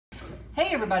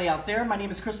Hey everybody out there, my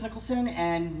name is Kris Nicholson,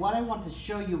 and what I wanted to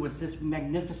show you was this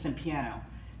magnificent piano.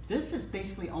 This is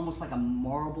basically almost like a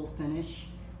marble finish,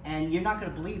 and you're not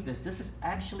going to believe this. This is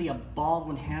actually a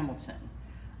Baldwin Hamilton.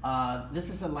 This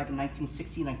is like a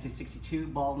 1960, 1962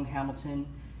 Baldwin Hamilton,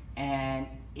 and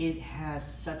it has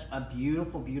such a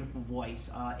beautiful, beautiful voice.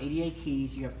 88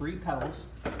 keys, you have 3 pedals.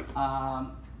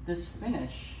 This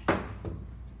finish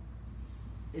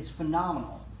is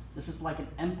phenomenal. This is like an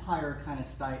empire kind of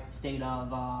state of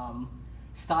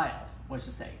style, what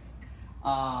should I say.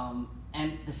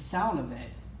 And the sound of it.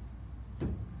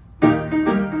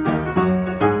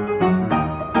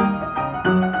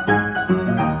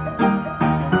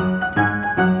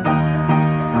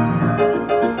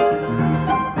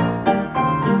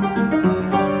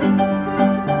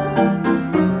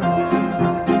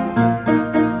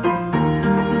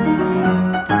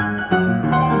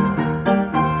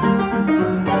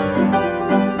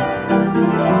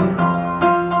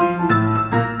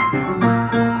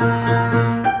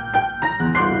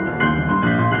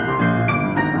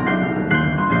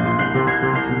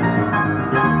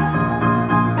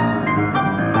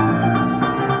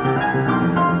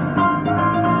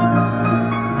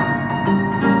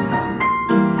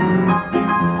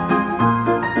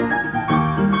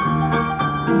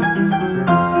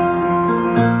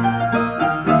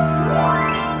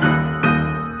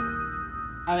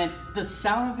 The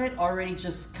sound of it already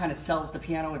just kind of sells the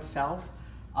piano itself,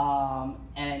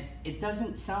 and it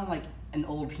doesn't sound like an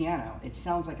old piano. It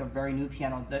sounds like a very new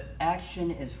piano. The action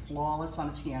is flawless on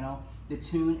this piano. The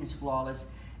tune is flawless.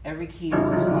 Every key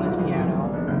works on this piano.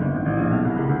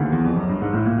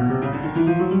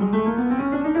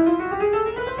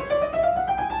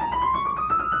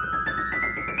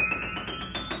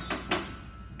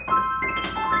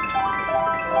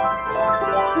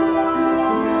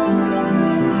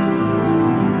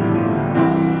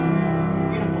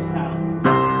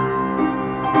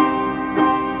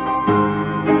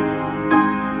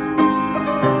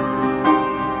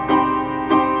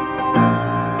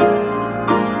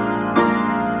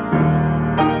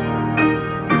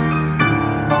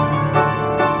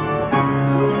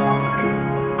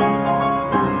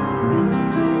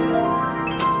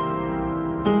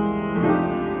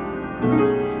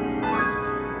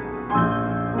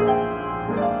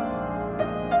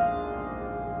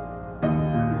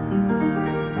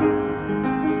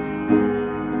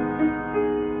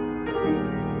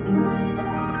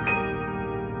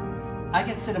 I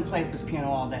can sit and play at this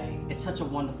piano all day. It's such a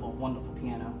wonderful, wonderful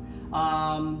piano.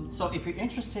 So if you're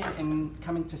interested in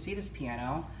coming to see this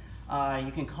piano,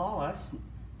 you can call us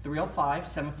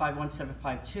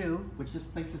 305-751-752, which this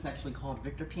place is actually called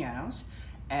Victor Pianos.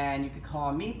 And you can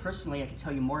call me personally. I can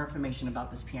tell you more information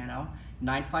about this piano.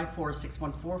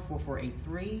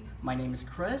 954-614-4483. My name is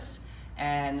Kris,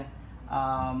 and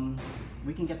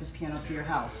we can get this piano to your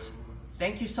house.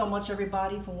 Thank you so much,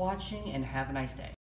 everybody, for watching, and have a nice day.